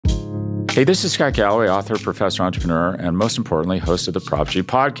Hey, this is Scott Galloway, author, professor, entrepreneur, and most importantly, host of the Prop G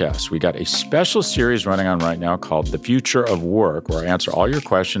podcast. We got a special series running on right now called The Future of Work, where I answer all your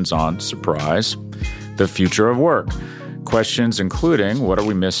questions on, surprise, the future of work. Questions including, what are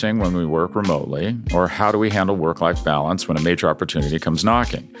we missing when we work remotely? Or how do we handle work-life balance when a major opportunity comes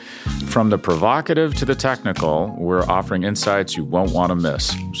knocking? From the provocative to the technical, we're offering insights you won't want to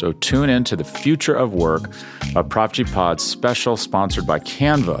miss. So tune in to The Future of Work, a Prop G Pod special sponsored by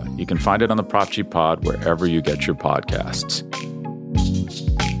Canva. You can find it on the Prop G Pod wherever you get your podcasts.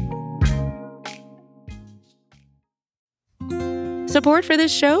 Support for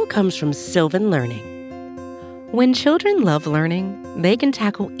this show comes from Sylvan Learning. When children love learning, they can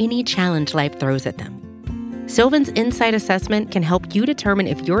tackle any challenge life throws at them. Sylvan's Insight Assessment can help you determine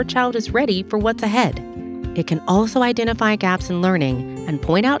if your child is ready for what's ahead. It can also identify gaps in learning and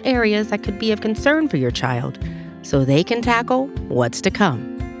point out areas that could be of concern for your child so they can tackle what's to come.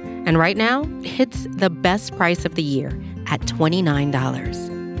 And right now, it's the best price of the year at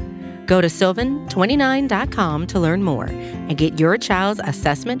 $29. Go to sylvan29.com to learn more and get your child's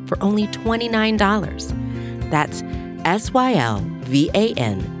assessment for only $29. That's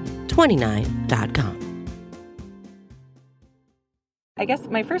SYLVAN29.com. I guess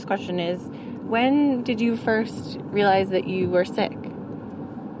my first question is, when did you first realize that you were sick?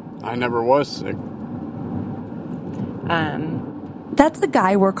 I never was sick. That's the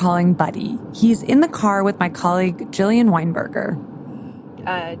guy we're calling Buddy. He's in the car with my colleague, Jillian Weinberger.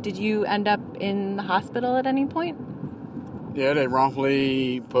 Did you end up in the hospital at any point? Yeah, they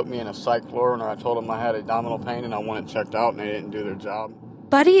wrongfully put me in a psych floor and I told them I had abdominal pain and I wanted checked out and they didn't do their job.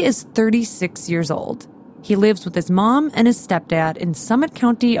 Buddy is 36 years old. He lives with his mom and his stepdad in Summit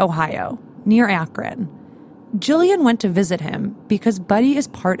County, Ohio, near Akron. Jillian went to visit him because Buddy is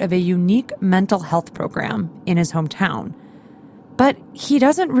part of a unique mental health program in his hometown. But he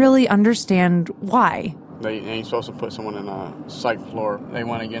doesn't really understand why. They ain't supposed to put someone in a psych floor. They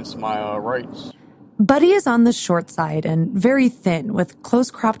went against my rights. Buddy is on the short side and very thin with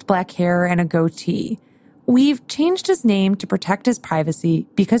close-cropped black hair and a goatee. We've changed his name to protect his privacy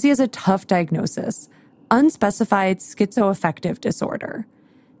because he has a tough diagnosis, unspecified schizoaffective disorder.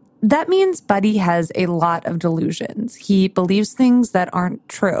 That means Buddy has a lot of delusions. He believes things that aren't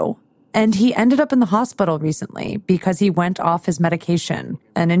true. And he ended up in the hospital recently because he went off his medication,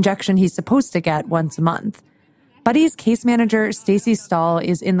 an injection he's supposed to get once a month. Buddy's case manager, Stacy Stahl,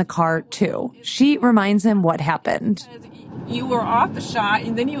 is in the car, too. She reminds him what happened. You were off the shot,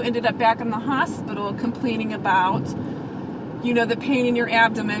 and then you ended up back in the hospital complaining about, the pain in your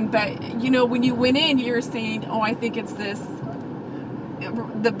abdomen. But, when you went in, you were saying, I think it's the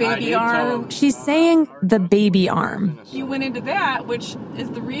baby arm. She's saying the baby arm. You went into that, which is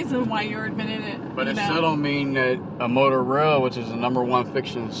the reason why you're admitted it. But it still don't mean that a motor rail, which is the number one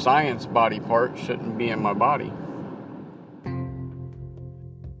fiction science body part, shouldn't be in my body.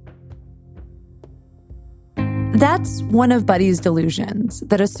 That's one of Buddy's delusions,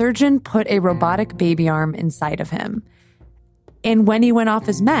 that a surgeon put a robotic baby arm inside of him. And when he went off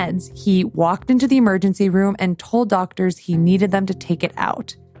his meds, he walked into the emergency room and told doctors he needed them to take it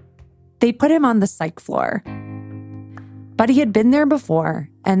out. They put him on the psych floor. Buddy had been there before,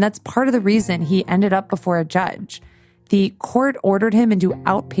 and that's part of the reason he ended up before a judge. The court ordered him into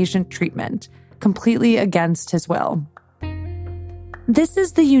outpatient treatment, completely against his will. This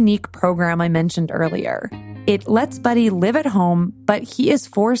is the unique program I mentioned earlier. It lets Buddy live at home, but he is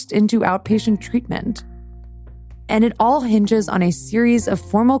forced into outpatient treatment. And it all hinges on a series of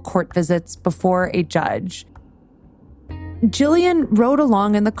formal court visits before a judge. Jillian rode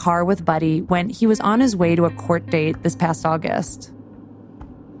along in the car with Buddy when he was on his way to a court date this past August.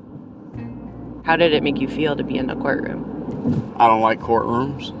 How did it make you feel to be in the courtroom? I don't like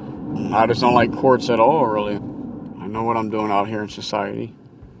courtrooms. I just don't like courts at all, really. I know what I'm doing out here in society.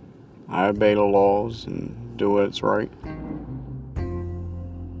 I obey the laws and do what's right.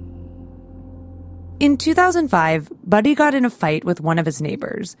 In 2005, Buddy got in a fight with one of his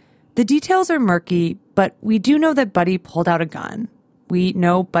neighbors. The details are murky, but we do know that Buddy pulled out a gun. We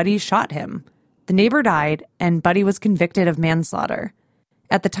know Buddy shot him. The neighbor died, and Buddy was convicted of manslaughter.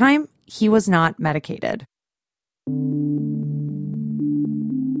 At the time, he was not medicated.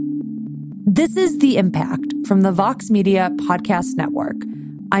 This is The Impact from the Vox Media Podcast Network.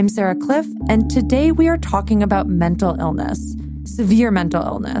 I'm Sarah Cliff, and today we are talking about mental illness, severe mental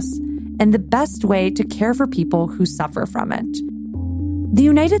illness, and the best way to care for people who suffer from it. The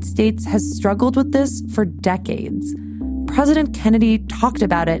United States has struggled with this for decades. President Kennedy talked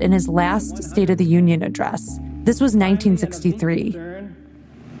about it in his last State of the Union address. This was 1963.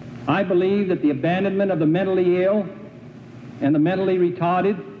 I believe that the abandonment of the mentally ill and the mentally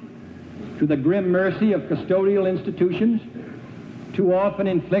retarded to the grim mercy of custodial institutions, too often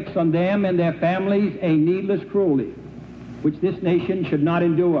inflicts on them and their families a needless cruelty, which this nation should not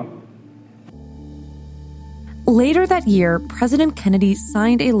endure. Later that year, President Kennedy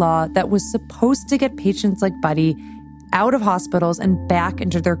signed a law that was supposed to get patients like Buddy out of hospitals and back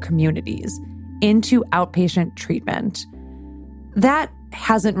into their communities, into outpatient treatment. That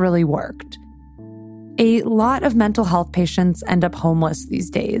hasn't really worked. A lot of mental health patients end up homeless these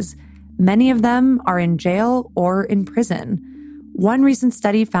days. Many of them are in jail or in prison. One recent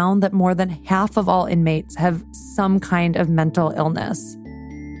study found that more than half of all inmates have some kind of mental illness.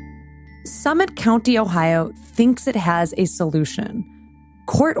 Summit County, Ohio, thinks it has a solution: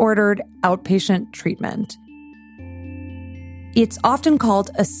 court-ordered outpatient treatment. It's often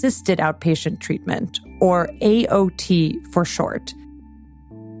called assisted outpatient treatment, or AOT for short.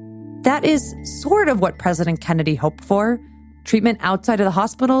 That is sort of what President Kennedy hoped for: treatment outside of the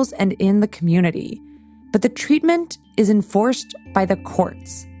hospitals and in the community. But the treatment is enforced by the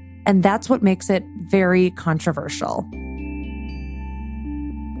courts, and that's what makes it very controversial.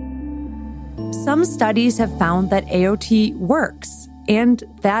 Some studies have found that AOT works, and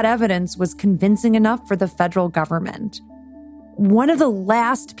that evidence was convincing enough for the federal government. One of the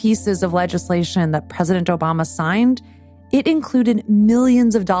last pieces of legislation that President Obama signed, it included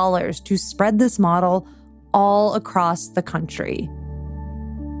millions of dollars to spread this model all across the country.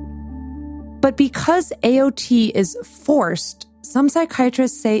 But because AOT is forced, some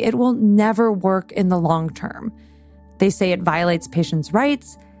psychiatrists say it will never work in the long term. They say it violates patients'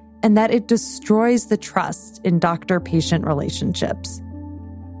 rights and that it destroys the trust in doctor-patient relationships.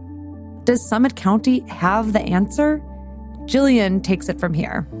 Does Summit County have the answer? Jillian takes it from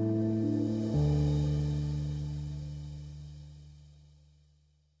here.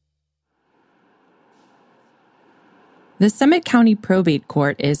 The Summit County Probate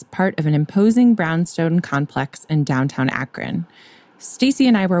Court is part of an imposing brownstone complex in downtown Akron. Stacy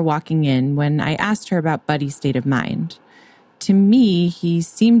and I were walking in when I asked her about Buddy's state of mind. To me, he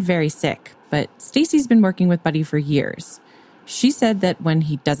seemed very sick, but Stacy's been working with Buddy for years. She said that when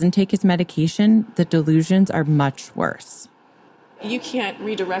he doesn't take his medication, the delusions are much worse. You can't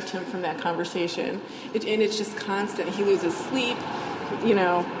redirect him from that conversation. And it's just constant. He loses sleep, you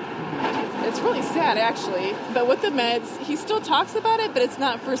know. It's really sad, actually. But with the meds, he still talks about it, but it's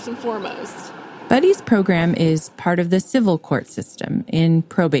not first and foremost. Buddy's program is part of the civil court system in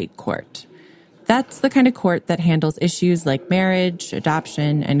probate court. That's the kind of court that handles issues like marriage,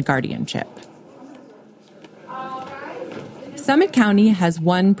 adoption, and guardianship. Summit County has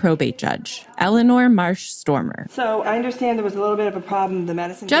one probate judge, Eleanor Marsh Stormer. So I understand there was a little bit of a problem. The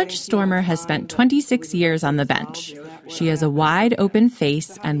medicine. Judge Stormer has spent 26 years on the bench. She has a wide open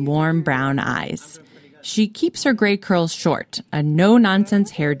face and warm brown eyes. She keeps her gray curls short, a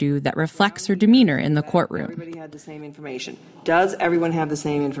no-nonsense hairdo that reflects her demeanor in the courtroom. Everybody had the same information. Does everyone have the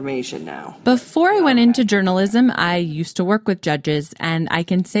same information now? Before I went into journalism, I used to work with judges, and I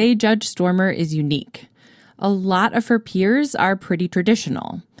can say Judge Stormer is unique. A lot of her peers are pretty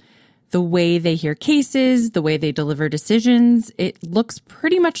traditional. The way they hear cases, the way they deliver decisions, it looks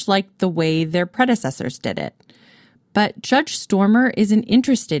pretty much like the way their predecessors did it. But Judge Stormer isn't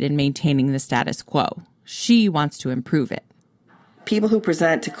interested in maintaining the status quo. She wants to improve it. People who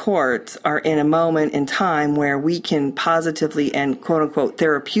present to courts are in a moment in time where we can positively and quote-unquote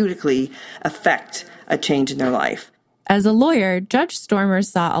therapeutically affect a change in their life. As a lawyer, Judge Stormer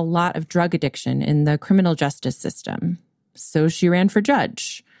saw a lot of drug addiction in the criminal justice system. So she ran for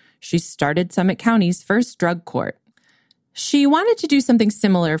judge. She started Summit County's first drug court. She wanted to do something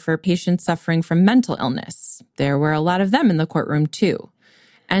similar for patients suffering from mental illness. There were a lot of them in the courtroom, too.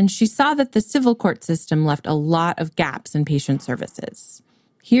 And she saw that the civil court system left a lot of gaps in patient services.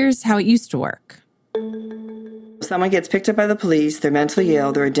 Here's how it used to work. Someone gets picked up by the police, they're mentally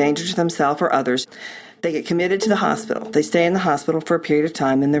ill, they're a danger to themselves or others. They get committed to the hospital. They stay in the hospital for a period of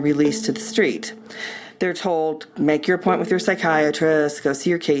time and they're released to the street. They're told, make your appointment with your psychiatrist, go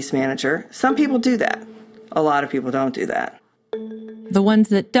see your case manager. Some people do that. A lot of people don't do that. The ones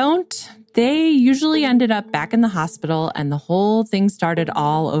that don't, they usually ended up back in the hospital and the whole thing started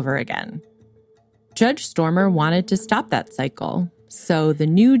all over again. Judge Stormer wanted to stop that cycle, so the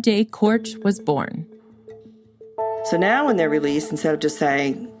New Day Court was born. So now when they're released, instead of just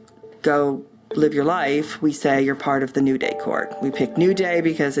saying, go live your life, we say you're part of the New Day Court. We pick New Day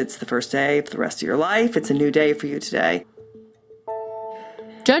because it's the first day of the rest of your life. It's a new day for you today.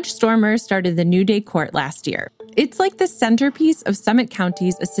 Judge Stormer started the New Day Court last year. It's like the centerpiece of Summit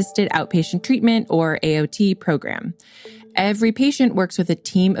County's Assisted Outpatient Treatment, or AOT, program. Every patient works with a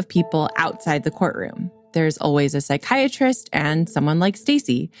team of people outside the courtroom. There's always a psychiatrist and someone like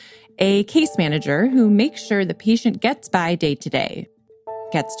Stacy, a case manager who makes sure the patient gets by day to day,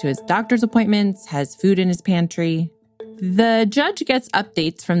 gets to his doctor's appointments, has food in his pantry. The judge gets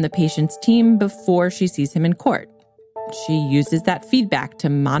updates from the patient's team before she sees him in court. She uses that feedback to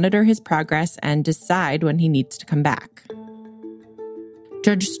monitor his progress and decide when he needs to come back.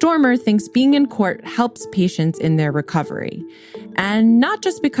 Judge Stormer thinks being in court helps patients in their recovery, and not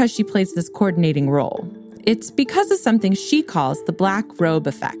just because she plays this coordinating role. It's because of something she calls the black robe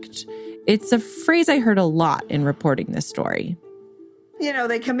effect. It's a phrase I heard a lot in reporting this story. You know,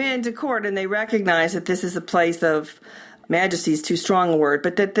 they come into court and they recognize that this is a place of, majesty is too strong a word,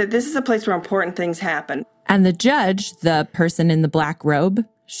 but that this is a place where important things happen. And the judge, the person in the black robe,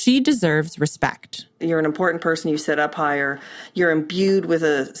 she deserves respect. You're an important person, you sit up higher. You're imbued with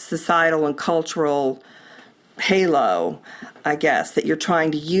a societal and cultural halo, I guess, that you're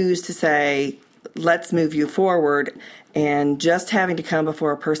trying to use to say, let's move you forward. And just having to come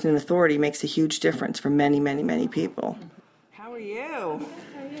before a person in authority makes a huge difference for many, many, many people. How are you?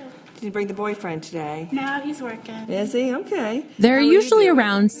 How are you? Did you bring the boyfriend today? No, he's working. Is he? Okay. There are usually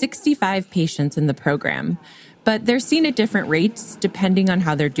around 65 patients in the program, but they're seen at different rates depending on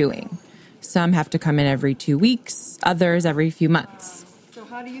how they're doing. Some have to come in every 2 weeks, others every few months. So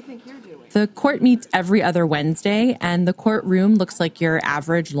how do you think you're doing? The court meets every other Wednesday, and the courtroom looks like your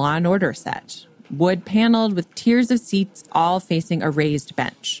average Law and Order set. Wood paneled with tiers of seats all facing a raised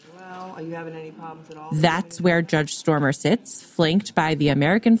bench. Well, are you having any problems at all? That's where Judge Stormer sits, flanked by the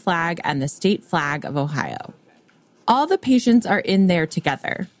American flag and the state flag of Ohio. All the patients are in there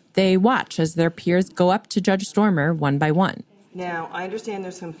together. They watch as their peers go up to Judge Stormer one by one. Now, I understand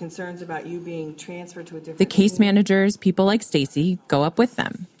there's some concerns about you being transferred to a different... The case managers, people like Stacy, go up with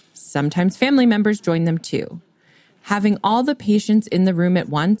them. Sometimes family members join them too. Having all the patients in the room at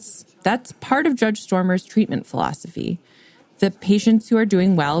once, that's part of Judge Stormer's treatment philosophy. The patients who are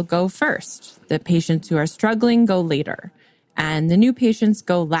doing well go first. The patients who are struggling go later. And the new patients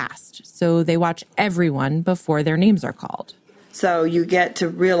go last, so they watch everyone before their names are called. So you get to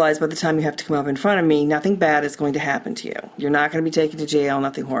realize by the time you have to come up in front of me, nothing bad is going to happen to you. You're not going to be taken to jail.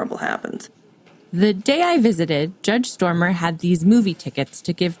 Nothing horrible happens. The day I visited, Judge Stormer had these movie tickets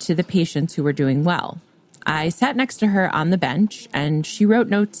to give to the patients who were doing well. I sat next to her on the bench, and she wrote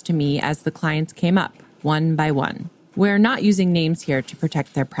notes to me as the clients came up, one by one. We're not using names here to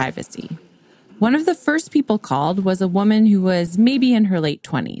protect their privacy. One of the first people called was a woman who was maybe in her late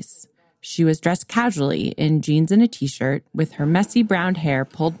 20s. She was dressed casually in jeans and a t-shirt with her messy brown hair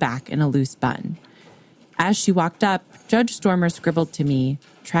pulled back in a loose bun. As she walked up, Judge Stormer scribbled to me,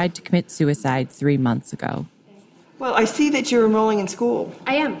 tried to commit suicide 3 months ago. Well, I see that you're enrolling in school.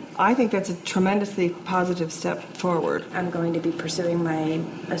 I am. I think that's a tremendously positive step forward. I'm going to be pursuing my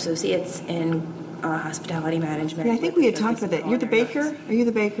associates in hospitality management. Yeah, I think we had talked about that. You're the baker? Are you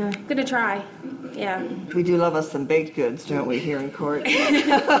the baker? I'm going to try. Yeah. We do love us some baked goods, don't we, here in court? Maybe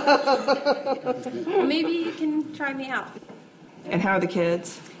you can try me out. And how are the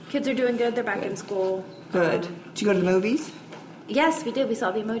kids? Kids are doing good. They're back in school. Good. Did you go to the movies? Yes, we did. We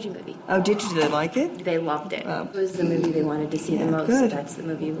saw the Emoji Movie. Oh, did you? Did they like it? They loved it. Oh. It was the movie they wanted to see the most. Good. So that's the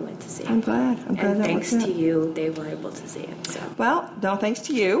movie we went to see. I'm glad. I'm glad and that thanks worked to out. you, they were able to see it. So. Well, no, thanks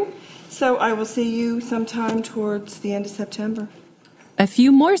to you. So I will see you sometime towards the end of September. A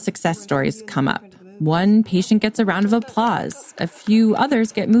few more success stories come up. One patient gets a round of applause. A few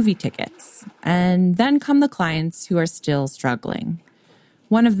others get movie tickets. And then come the clients who are still struggling.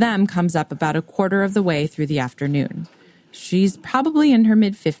 One of them comes up about a quarter of the way through the afternoon. She's probably in her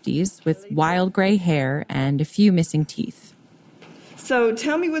mid-50s with wild gray hair and a few missing teeth. So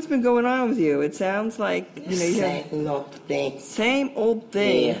tell me what's been going on with you. It sounds like, you Same old thing. Same old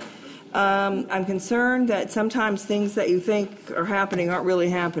thing. Yeah. I'm concerned that sometimes things that you think are happening aren't really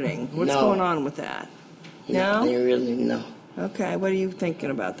happening. What's going on with that? No? Nothing really, no. Okay, what are you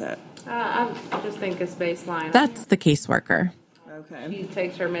thinking about that? I just think it's baseline. That's the caseworker. Okay. She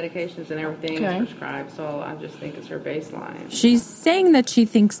takes her medications and everything is prescribed, so I just think it's her baseline. She's saying that she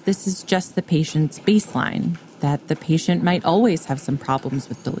thinks this is just the patient's baseline, that the patient might always have some problems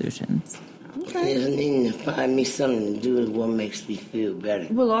with delusions. Okay. I just need to find me something to do with what makes me feel better.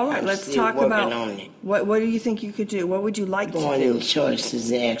 Well, all right, let's talk about on it. What do you think you could do? What would you like to do? Going in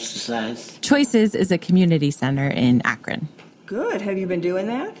Choices and exercise. Choices is a community center in Akron. Good. Have you been doing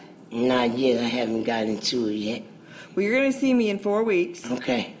that? Not yet. I haven't gotten into it yet. Well, you're going to see me in 4 weeks.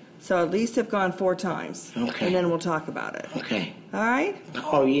 Okay. So at least have gone 4 times. Okay. And then we'll talk about it. Okay. All right?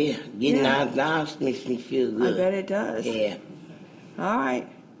 Oh, yeah. Getting out of the house makes me feel good. I bet it does. Yeah. All right.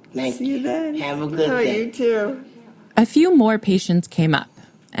 Thank See you then. Have a good day. You too. A few more patients came up.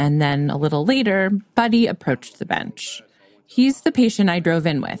 And then a little later, Buddy approached the bench. He's the patient I drove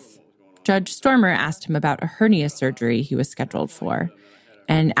in with. Judge Stormer asked him about a hernia surgery he was scheduled for,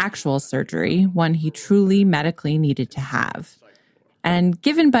 an actual surgery, one he truly medically needed to have. And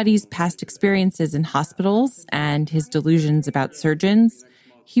given Buddy's past experiences in hospitals and his delusions about surgeons,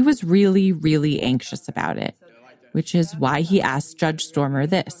 he was really, really anxious about it, which is why he asked Judge Stormer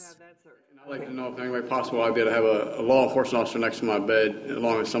this. I'd like to know if any way possible I'd be able to have a law enforcement officer next to my bed,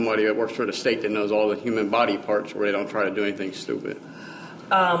 along with somebody that works for the state that knows all the human body parts where they don't try to do anything stupid.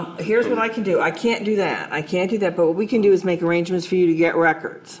 Here's what I can do. I can't do that. But what we can do is make arrangements for you to get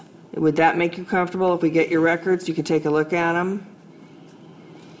records. Would that make you comfortable? If we get your records, you can take a look at them?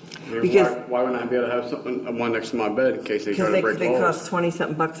 Because why wouldn't I be able to have one next to my bed in case they try to break the law? Because they cost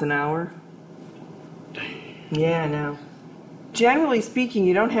 $20-something an hour. Yeah, I know. Generally speaking,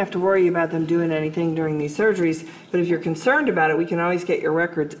 you don't have to worry about them doing anything during these surgeries, but if you're concerned about it, we can always get your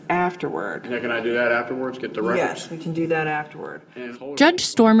records afterward. Yeah, can I do that afterwards, get the records? Yes, we can do that afterward. Judge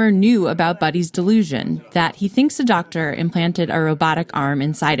Stormer knew about Buddy's delusion, that he thinks a doctor implanted a robotic arm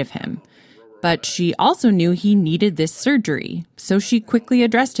inside of him. But she also knew he needed this surgery, so she quickly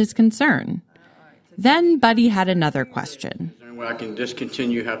addressed his concern. Then Buddy had another question. Is there any way I can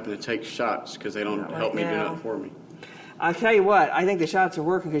discontinue having to take shots because they don't help me do nothing for me? I'll tell you what, I think the shots are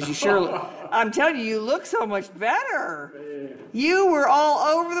working because you sure, I'm telling you, you look so much better. You were all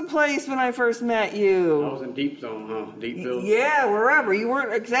over the place when I first met you. I was in deep zone, huh? Deep field? Yeah, wherever. You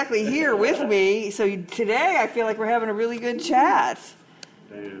weren't exactly here with me. So today I feel like we're having a really good chat.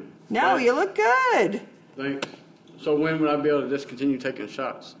 Damn. No, you look good. Thanks. So when would I be able to discontinue taking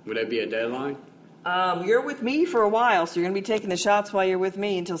shots? Would that be a deadline? You're with me for a while, so you're going to be taking the shots while you're with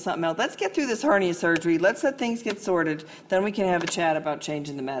me until something else. Let's get through this hernia surgery. Let's let things get sorted. Then we can have a chat about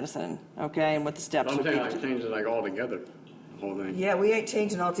changing the medicine, okay, and what the steps I'm would be. saying like change it all together, the whole thing. Yeah, we ain't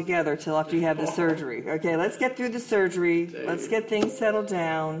changing altogether till after you have the surgery. Okay, let's get through the surgery. Let's get things settled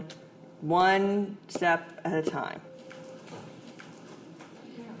down, one step at a time.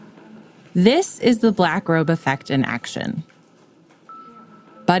 This is the black robe effect in action.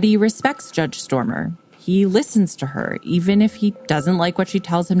 Buddy respects Judge Stormer. He listens to her, even if he doesn't like what she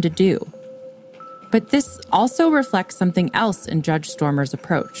tells him to do. But this also reflects something else in Judge Stormer's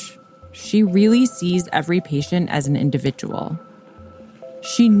approach. She really sees every patient as an individual.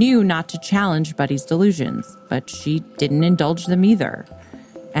 She knew not to challenge Buddy's delusions, but she didn't indulge them either.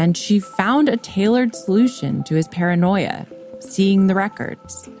 And she found a tailored solution to his paranoia, seeing the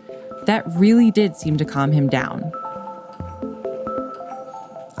records. That really did seem to calm him down.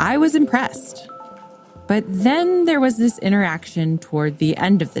 I was impressed. But then there was this interaction toward the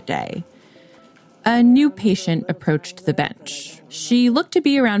end of the day. A new patient approached the bench. She looked to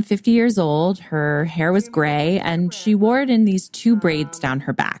be around 50 years old, her hair was gray, and she wore it in these 2 braids down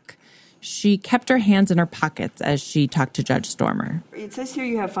her back. She kept her hands in her pockets as she talked to Judge Stormer. It says here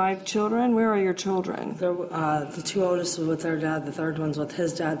you have 5 children. Where are your children? The 2 oldest was with their dad, the 3rd one's with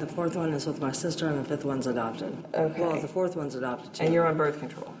his dad, the 4th one is with my sister, and the 5th one's adopted. Okay. Well, the 4th one's adopted, too. And you're on birth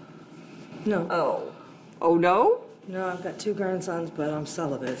control? No. Oh. Oh, no? No, I've got 2 grandsons, but I'm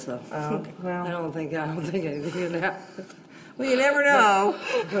celibate, so okay. Well, I don't think anything can happen. Well, you never know.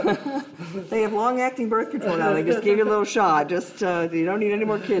 They have long-acting birth control now. They just gave you a little shot. Just you don't need any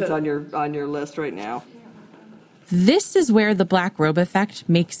more kids on your list right now. This is where the black robe effect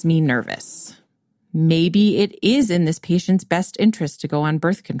makes me nervous. Maybe it is in this patient's best interest to go on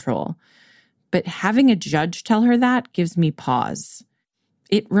birth control, but having a judge tell her that gives me pause.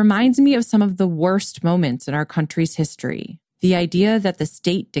 It reminds me of some of the worst moments in our country's history. The idea that the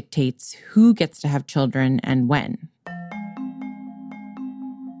state dictates who gets to have children and when.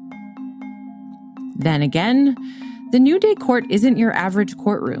 Then again, the New Day Court isn't your average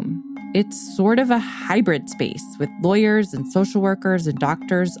courtroom. It's sort of a hybrid space with lawyers and social workers and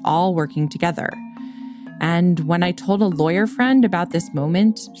doctors all working together. And when I told a lawyer friend about this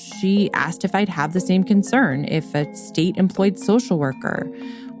moment, she asked if I'd have the same concern if a state-employed social worker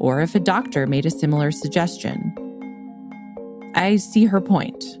or if a doctor made a similar suggestion. I see her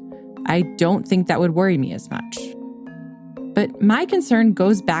point. I don't think that would worry me as much. But my concern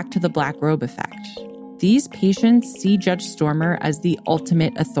goes back to the black robe effect. These patients see Judge Stormer as the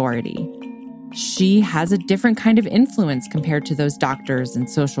ultimate authority. She has a different kind of influence compared to those doctors and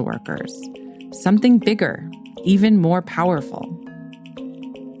social workers. Something bigger, even more powerful.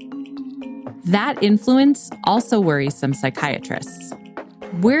 That influence also worries some psychiatrists.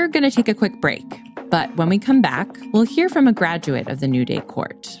 We're going to take a quick break, but when we come back, we'll hear from a graduate of the New Day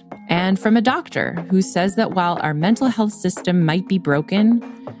Court and from a doctor who says that while our mental health system might be broken,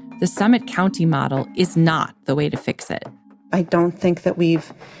 the Summit County model is not the way to fix it. I don't think that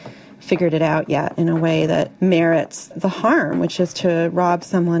we've figured it out yet in a way that merits the harm, which is to rob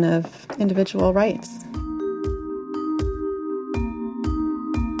someone of individual rights.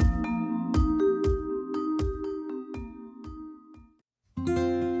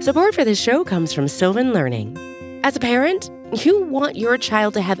 Support for this show comes from Sylvan Learning. As a parent, you want your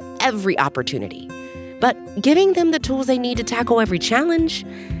child to have every opportunity, but giving them the tools they need to tackle every challenge,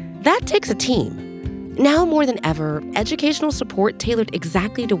 that takes a team. Now more than ever, educational support tailored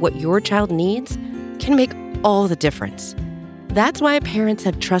exactly to what your child needs can make all the difference. That's why parents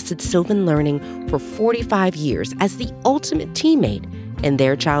have trusted Sylvan Learning for 45 years as the ultimate teammate in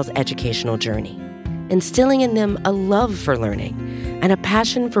their child's educational journey, instilling in them a love for learning and a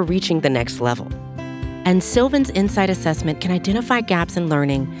passion for reaching the next level. And Sylvan's Insight Assessment can identify gaps in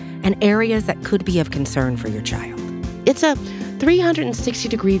learning and areas that could be of concern for your child. It's a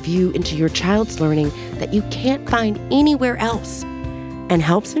 360-degree view into your child's learning that you can't find anywhere else, and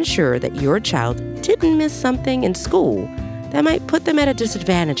helps ensure that your child didn't miss something in school that might put them at a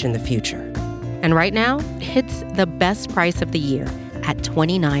disadvantage in the future. And right now, it's the best price of the year at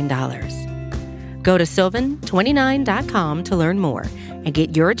 $29. Go to sylvan29.com to learn more and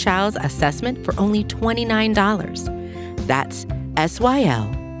get your child's assessment for only $29. That's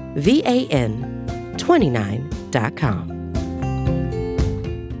SYLVAN29.com.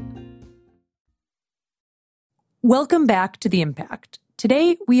 Welcome back to The Impact.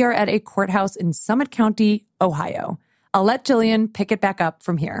 Today, we are at a courthouse in Summit County, Ohio. I'll let Jillian pick it back up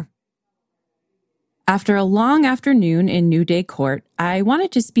from here. After a long afternoon in New Day Court, I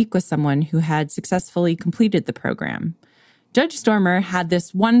wanted to speak with someone who had successfully completed the program. Judge Stormer had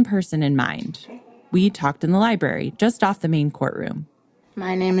this one person in mind. We talked in the library, just off the main courtroom.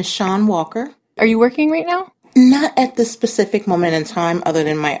 My name is Sean Walker. Are you working right now? Not at this specific moment in time, other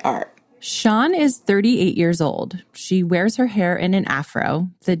than my art. Sean is 38 years old. She wears her hair in an afro.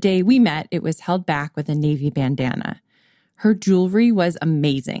 The day we met, it was held back with a navy bandana. Her jewelry was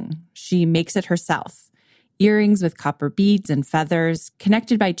amazing. She makes it herself. Earrings with copper beads and feathers,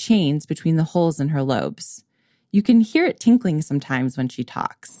 connected by chains between the holes in her lobes. You can hear it tinkling sometimes when she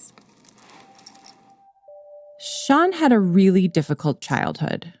talks. Sean had a really difficult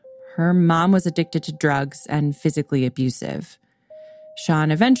childhood. Her mom was addicted to drugs and physically abusive.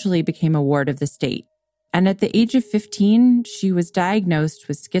 Sean eventually became a ward of the state. And at the age of 15, she was diagnosed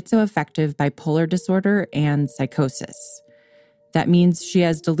with schizoaffective bipolar disorder and psychosis. That means she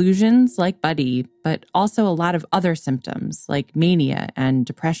has delusions like Buddy, but also a lot of other symptoms like mania and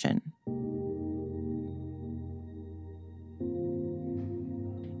depression.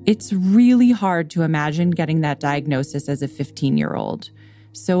 It's really hard to imagine getting that diagnosis as a 15-year-old.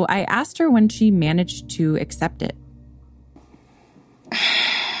 So I asked her when she managed to accept it.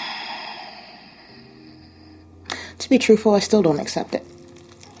 To be truthful, I still don't accept it.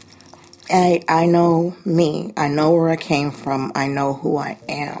 I know me. I know where I came from. I know who I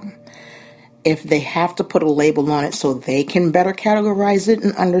am. If they have to put a label on it so they can better categorize it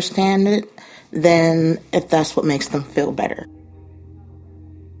and understand it, then if that's what makes them feel better.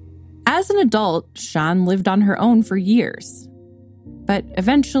 As an adult, Sean lived on her own for years. But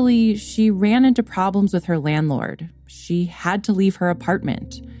eventually, she ran into problems with her landlord. She had to leave her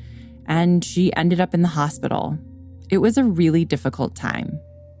apartment. And she ended up in the hospital. It was a really difficult time.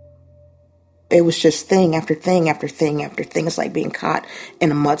 It was just thing after thing after thing after thing. It's like being caught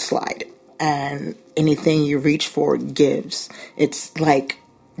in a mudslide. And anything you reach for gives. It's like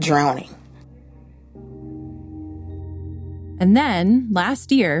drowning. And then,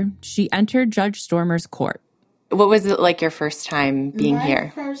 last year, she entered Judge Stormer's court. What was it like your first time being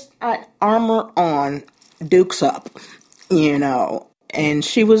here? First, armor on, dukes up, And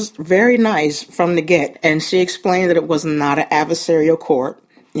she was very nice from the get. And she explained that it was not an adversarial court.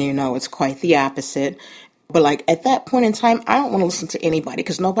 It's quite the opposite. But at that point in time, I don't want to listen to anybody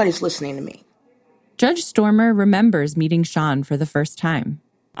because nobody's listening to me. Judge Stormer remembers meeting Sean for the first time.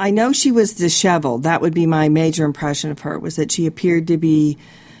 I know she was disheveled. That would be my major impression of her, was that she appeared to be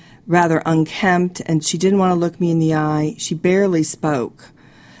rather unkempt and she didn't want to look me in the eye. She barely spoke.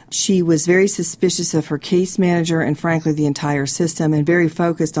 She was very suspicious of her case manager and, frankly, the entire system, and very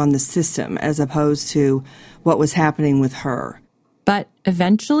focused on the system as opposed to what was happening with her. But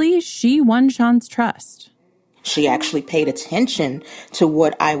eventually, she won Sean's trust. She actually paid attention to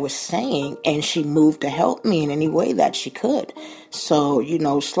what I was saying, and she moved to help me in any way that she could. So,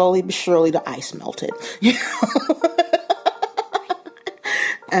 slowly but surely the ice melted.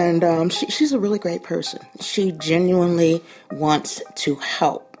 And she's a really great person. She genuinely wants to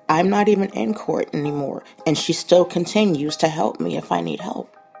help. I'm not even in court anymore, and she still continues to help me if I need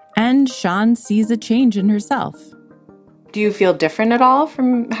help. And Sean sees a change in herself. Do you feel different at all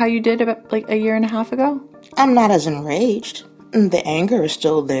from how you did about like a year and a half ago? I'm not as enraged. The anger is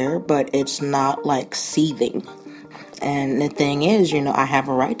still there, but it's not like seething. And the thing is, I have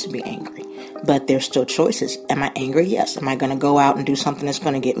a right to be angry, but there's still choices. Am I angry? Yes. Am I going to go out and do something that's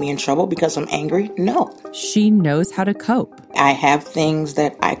going to get me in trouble because I'm angry? No. She knows how to cope. I have things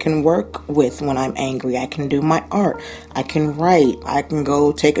that I can work with when I'm angry. I can do my art. I can write. I can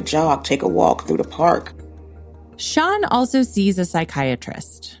go take a jog, take a walk through the park. Sean also sees a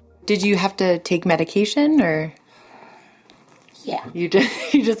psychiatrist. Did you have to take medication or? Yeah. You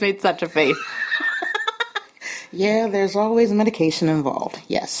just made such a face. Yeah, there's always medication involved.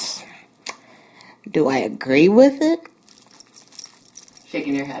 Yes. Do I agree with it?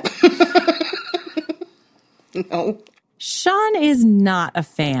 Shaking your head. No. Sean is not a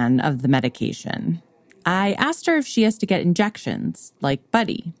fan of the medication. I asked her if she has to get injections, like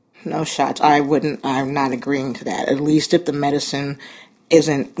Buddy. No shots. I'm not agreeing to that. At least if the medicine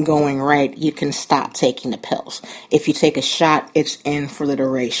isn't going right, you can stop taking the pills. If you take a shot, it's in for the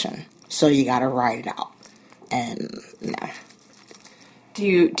duration. So you got to ride it out. And no. Do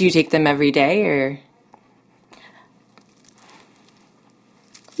you take them every day or?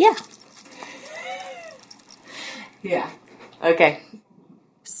 Yeah. Yeah. Okay.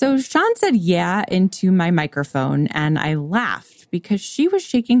 So Sean said yeah into my microphone, and I laughed because she was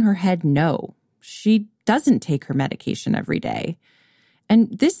shaking her head no. She doesn't take her medication every day.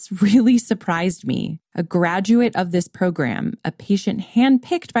 And this really surprised me. A graduate of this program, a patient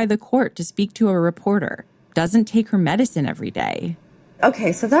handpicked by the court to speak to a reporter, doesn't take her medicine every day.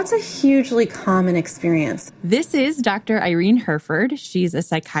 Okay, so that's a hugely common experience. This is Dr. Irene Herford. She's a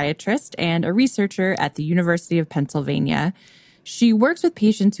psychiatrist and a researcher at the University of Pennsylvania. She works with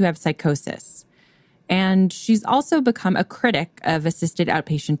patients who have psychosis. And she's also become a critic of assisted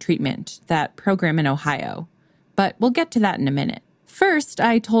outpatient treatment, that program in Ohio. But we'll get to that in a minute. First,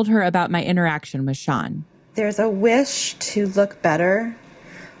 I told her about my interaction with Sean. There's a wish to look better,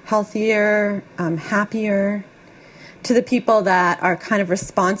 healthier, happier, to the people that are kind of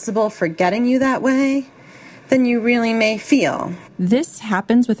responsible for getting you that way than you really may feel. This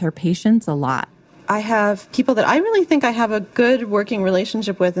happens with her patients a lot. I have people that I really think I have a good working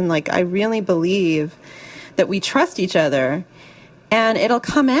relationship with, and I really believe that we trust each other. And it'll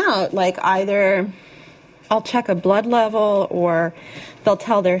come out either I'll check a blood level, or they'll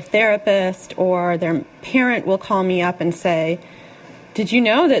tell their therapist, or their parent will call me up and say, "Did you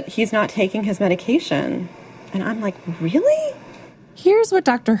know that he's not taking his medication?" And I'm like, really? Here's what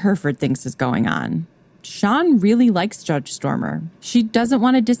Dr. Herford thinks is going on. Sean really likes Judge Stormer. She doesn't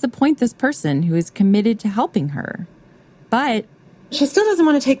want to disappoint this person who is committed to helping her. But she still doesn't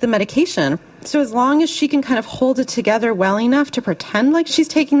want to take the medication. So as long as she can kind of hold it together well enough to pretend like she's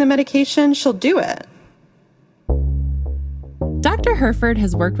taking the medication, she'll do it. Dr. Herford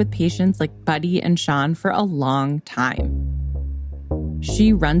has worked with patients like Buddy and Sean for a long time.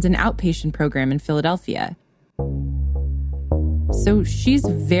 She runs an outpatient program in Philadelphia. So she's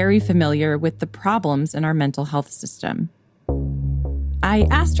very familiar with the problems in our mental health system. I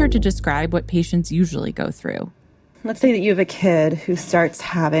asked her to describe what patients usually go through. Let's say that you have a kid who starts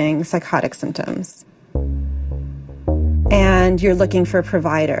having psychotic symptoms. And you're looking for a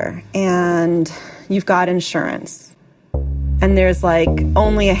provider. And you've got insurance. And there's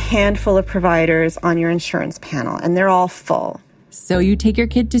only a handful of providers on your insurance panel. And they're all full. So you take your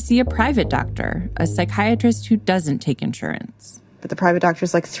kid to see a private doctor, a psychiatrist who doesn't take insurance. But the private doctor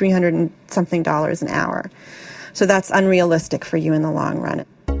is $300 and something an hour. So that's unrealistic for you in the long run.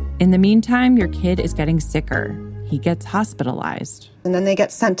 In the meantime, your kid is getting sicker. He gets hospitalized. And then they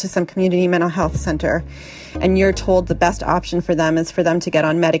get sent to some community mental health center. And you're told the best option for them is for them to get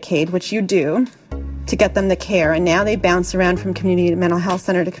on Medicaid, which you do, to get them the care. And now they bounce around from community mental health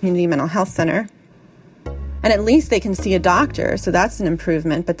center to community mental health center. And at least they can see a doctor, so that's an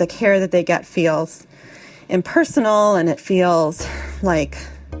improvement. But the care that they get feels impersonal, and it feels like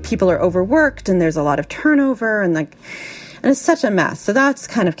people are overworked, and there's a lot of turnover, and it's such a mess. So that's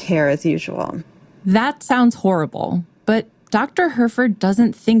kind of care as usual. That sounds horrible, but Dr. Herford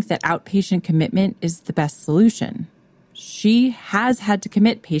doesn't think that outpatient commitment is the best solution. She has had to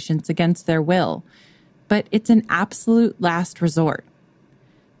commit patients against their will, but it's an absolute last resort.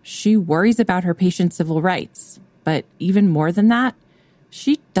 She worries about her patients' civil rights, but even more than that,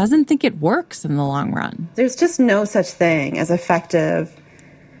 she doesn't think it works in the long run. There's just no such thing as effective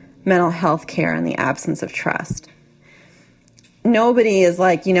mental health care in the absence of trust. Nobody is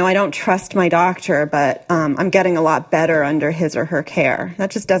I don't trust my doctor, but I'm getting a lot better under his or her care.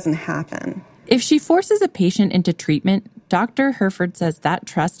 That just doesn't happen. If she forces a patient into treatment, Dr. Herford says that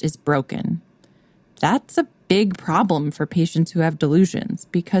trust is broken. That's a big problem for patients who have delusions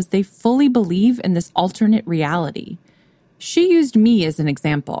because they fully believe in this alternate reality. She used me as an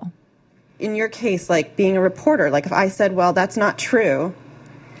example. In your case, like being a reporter, like if I said, well, that's not true,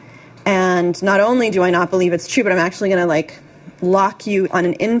 and not only do I not believe it's true, but I'm actually going to like lock you on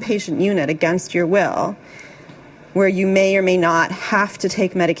an inpatient unit against your will, where you may or may not have to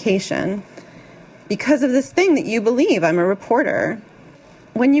take medication because of this thing that you believe. I'm a reporter.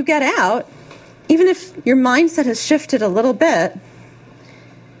 When you get out, even if your mindset has shifted a little bit,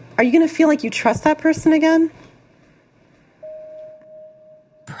 are you going to feel like you trust that person again?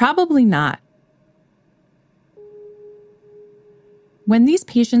 Probably not. When these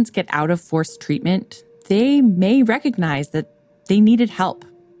patients get out of forced treatment, they may recognize that they needed help.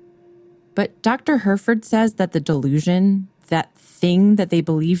 But Dr. Herford says that the delusion, that thing that they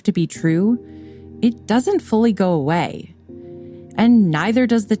believe to be true, it doesn't fully go away. And neither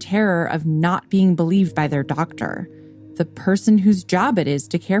does the terror of not being believed by their doctor, the person whose job it is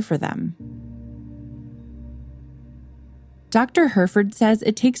to care for them. Dr. Herford says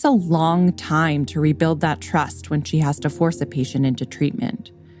it takes a long time to rebuild that trust when she has to force a patient into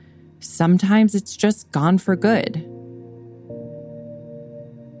treatment. Sometimes it's just gone for good.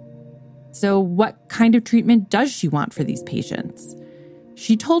 So what kind of treatment does she want for these patients?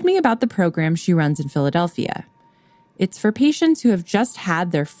 She told me about the program she runs in Philadelphia. It's for patients who have just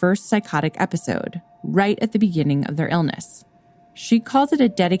had their first psychotic episode, right at the beginning of their illness. She calls it a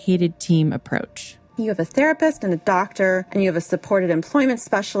dedicated team approach. You have a therapist and a doctor, and you have a supported employment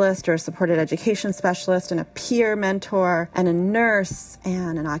specialist or a supported education specialist and a peer mentor and a nurse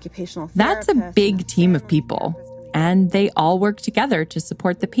and an occupational therapist. That's a big team of people, and they all work together to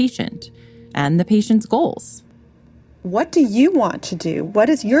support the patient and the patient's goals. What do you want to do? What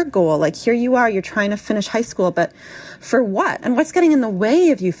is your goal? Like, here you are, you're trying to finish high school, but for what? And what's getting in the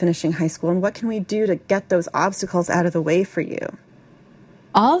way of you finishing high school? And what can we do to get those obstacles out of the way for you?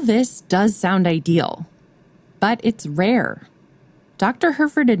 All this does sound ideal, but it's rare. Dr.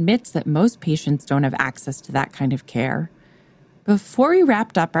 Herford admits that most patients don't have access to that kind of care. Before we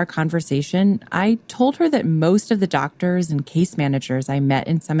wrapped up our conversation, I told her that most of the doctors and case managers I met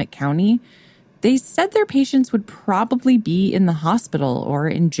in Summit County, they said their patients would probably be in the hospital or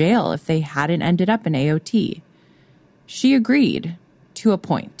in jail if they hadn't ended up in AOT. She agreed, to a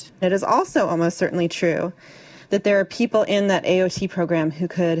point. It is also almost certainly true that there are people in that AOT program who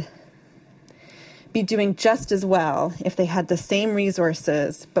could be doing just as well if they had the same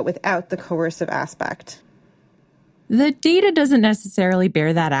resources, but without the coercive aspect. The data doesn't necessarily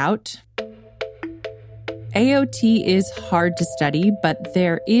bear that out. AOT is hard to study, but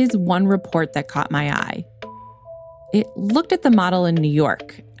there is one report that caught my eye. It looked at the model in New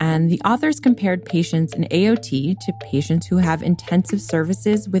York, and the authors compared patients in AOT to patients who have intensive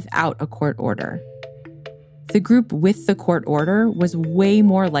services without a court order. The group with the court order was way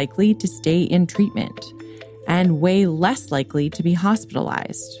more likely to stay in treatment and way less likely to be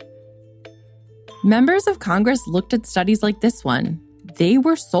hospitalized. Members of Congress looked at studies like this one. They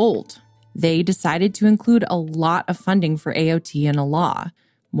were sold. They decided to include a lot of funding for AOT in a law,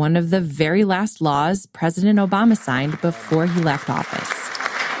 one of the very last laws President Obama signed before he left office.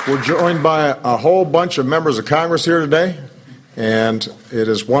 We're joined by a whole bunch of members of Congress here today, and it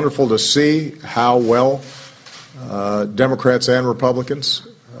is wonderful to see how well Democrats and Republicans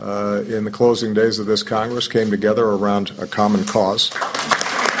in the closing days of this Congress came together around a common cause.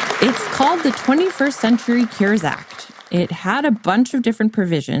 It's called the 21st Century Cures Act. It had a bunch of different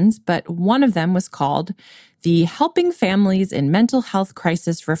provisions, but one of them was called the Helping Families in Mental Health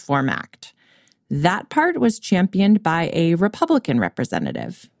Crisis Reform Act. That part was championed by a Republican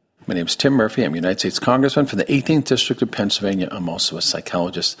representative. My name is Tim Murphy. I'm a United States Congressman from the 18th District of Pennsylvania. I'm also a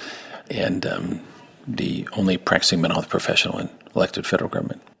psychologist and the only practicing mental health professional in elected federal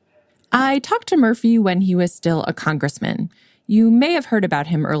government. I talked to Murphy when he was still a congressman. You may have heard about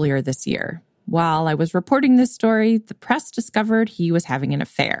him earlier this year. While I was reporting this story, the press discovered he was having an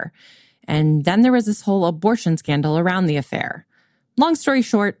affair. And then there was this whole abortion scandal around the affair. Long story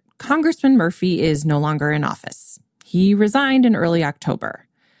short, Congressman Murphy is no longer in office. He resigned in early October.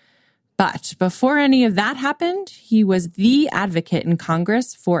 But before any of that happened, he was the advocate in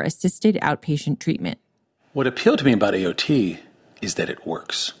Congress for assisted outpatient treatment. What appealed to me about AOT is that it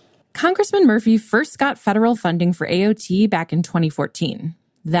works. Congressman Murphy first got federal funding for AOT back in 2014.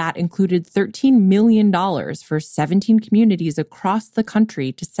 That included $13 million for 17 communities across the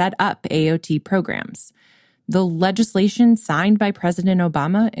country to set up AOT programs. The legislation signed by President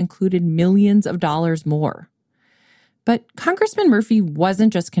Obama included millions of dollars more. But Congressman Murphy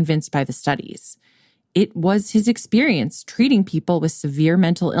wasn't just convinced by the studies. It was his experience treating people with severe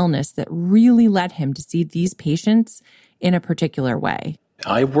mental illness that really led him to see these patients in a particular way.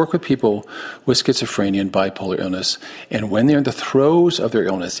 I work with people with schizophrenia and bipolar illness, and when they're in the throes of their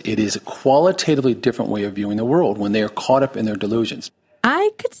illness, it is a qualitatively different way of viewing the world when they are caught up in their delusions. I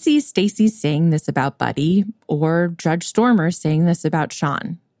could see Stacy saying this about Buddy, or Judge Stormer saying this about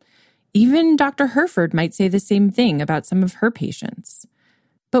Sean. Even Dr. Herford might say the same thing about some of her patients.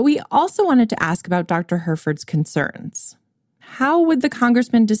 But we also wanted to ask about Dr. Herford's concerns. How would the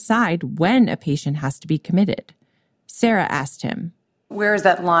congressman decide when a patient has to be committed? Sarah asked him. Where is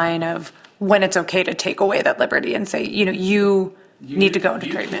that line of when it's okay to take away that liberty and say, you need to go into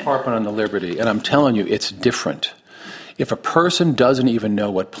treatment? Harping on the liberty, and I'm telling you, it's different. If a person doesn't even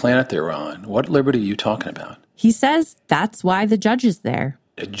know what planet they're on, what liberty are you talking about? He says that's why the judge is there.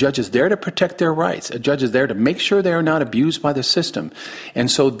 A judge is there to protect their rights. A judge is there to make sure they are not abused by the system. And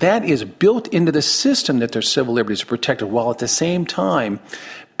so that is built into the system that their civil liberties are protected, while at the same time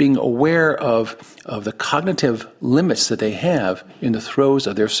being aware of the cognitive limits that they have in the throes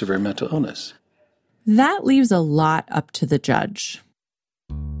of their severe mental illness. That leaves a lot up to the judge.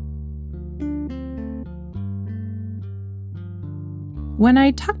 When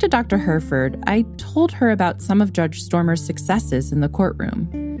I talked to Dr. Herford, I told her about some of Judge Stormer's successes in the courtroom,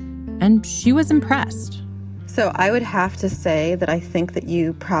 and she was impressed. So I would have to say that I think that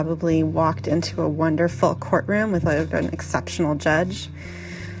you probably walked into a wonderful courtroom with an exceptional judge.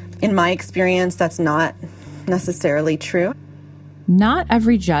 In my experience, that's not necessarily true. Not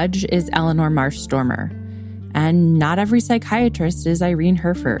every judge is Eleanor Marsh Stormer, and not every psychiatrist is Irene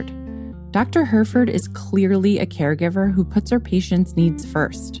Herford. Dr. Herford is clearly a caregiver who puts her patients' needs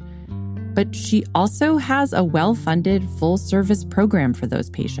first. But she also has a well-funded, full-service program for those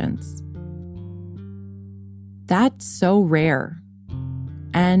patients. That's so rare.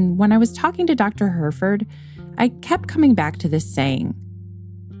 And when I was talking to Dr. Herford, I kept coming back to this saying,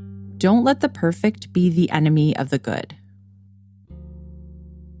 don't let the perfect be the enemy of the good.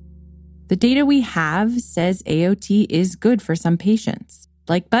 The data we have says AOT is good for some patients,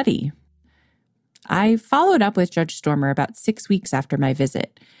 like Buddy. I followed up with Judge Stormer about 6 weeks after my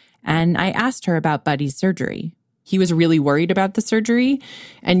visit, and I asked her about Buddy's surgery. He was really worried about the surgery,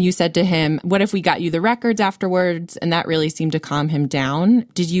 and you said to him, what if we got you the records afterwards? And that really seemed to calm him down.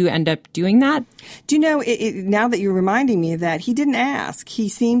 Did you end up doing that? Do you know, now that you're reminding me of that, he didn't ask. He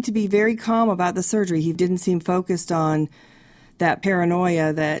seemed to be very calm about the surgery. He didn't seem focused on that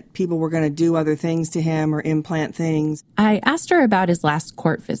paranoia that people were going to do other things to him or implant things. I asked her about his last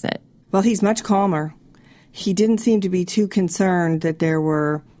court visit. Well, he's much calmer. He didn't seem to be too concerned that there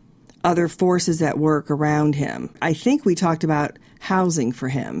were other forces at work around him. I think we talked about housing for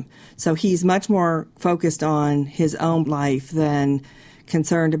him. So he's much more focused on his own life than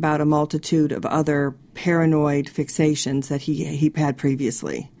concerned about a multitude of other paranoid fixations that he had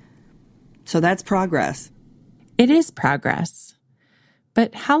previously. So that's progress. It is progress.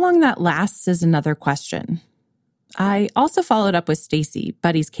 But how long that lasts is another question. I also followed up with Stacy,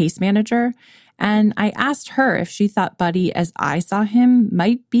 Buddy's case manager, and I asked her if she thought Buddy, as I saw him,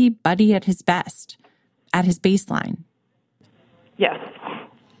 might be Buddy at his best, at his baseline. Yes.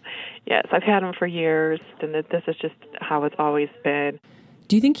 Yes, I've had him for years, and this is just how it's always been.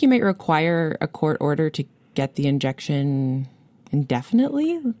 Do you think he might require a court order to get the injection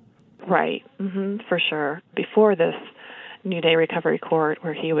indefinitely? Right, for sure. Before this New Day Recovery Court,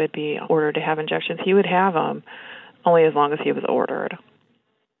 where he would be ordered to have injections, he would have them only as long as he was ordered.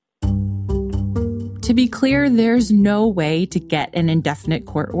 To be clear, there's no way to get an indefinite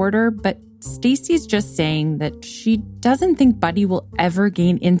court order, but Stacy's just saying that she doesn't think Buddy will ever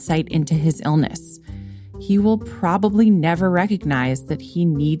gain insight into his illness. He will probably never recognize that he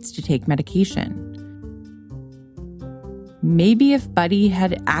needs to take medication. Maybe if Buddy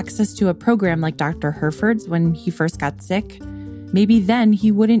had access to a program like Dr. Herford's when he first got sick, maybe then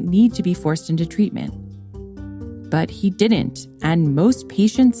he wouldn't need to be forced into treatment. But he didn't, and most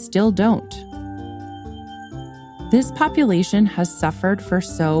patients still don't. This population has suffered for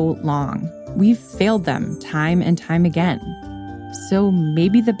so long. We've failed them time and time again. So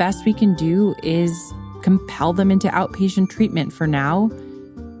maybe the best we can do is compel them into outpatient treatment for now,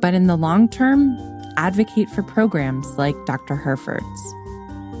 but in the long term, advocate for programs like Dr. Herford's.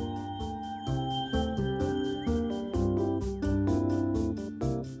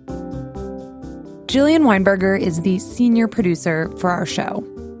 Jillian Weinberger is the senior producer for our show.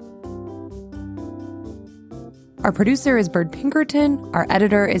 Our producer is Bird Pinkerton, our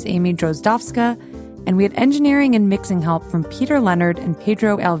editor is Amy Drozdowska, and we had engineering and mixing help from Peter Leonard and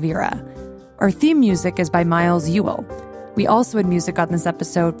Pedro Elvira. Our theme music is by Miles Ewell. We also had music on this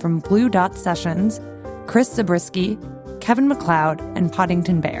episode from Blue Dot Sessions. Chris Zabriskie, Kevin McLeod, and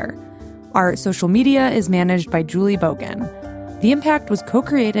Poddington Bear. Our social media is managed by Julie Bogan. The Impact was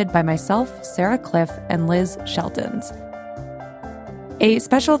co-created by myself, Sarah Cliff, and Liz Sheltons. A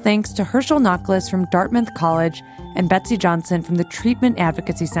special thanks to Herschel Nocklis from Dartmouth College and Betsy Johnson from the Treatment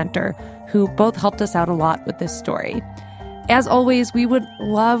Advocacy Center, who both helped us out a lot with this story. As always, we would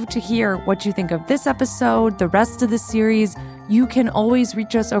love to hear what you think of this episode, the rest of the series. You can always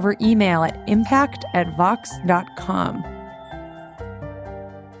reach us over email at impact@vox.com.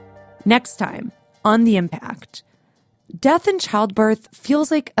 Next time on The Impact, death in childbirth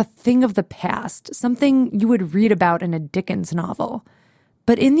feels like a thing of the past, something you would read about in a Dickens novel.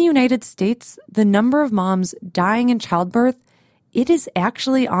 But in the United States, the number of moms dying in childbirth, it is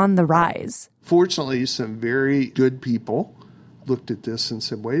actually on the rise. Fortunately, some very good people looked at this and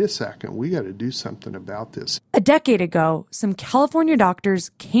said, wait a second, we got to do something about this. A decade ago, some California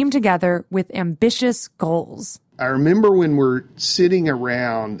doctors came together with ambitious goals. I remember when we're sitting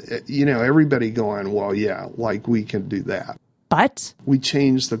around, everybody going, well, yeah, like we can do that. But we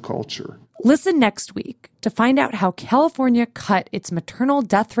changed the culture. Listen next week to find out how California cut its maternal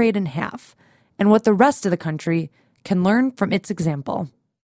death rate in half and what the rest of the country can learn from its example.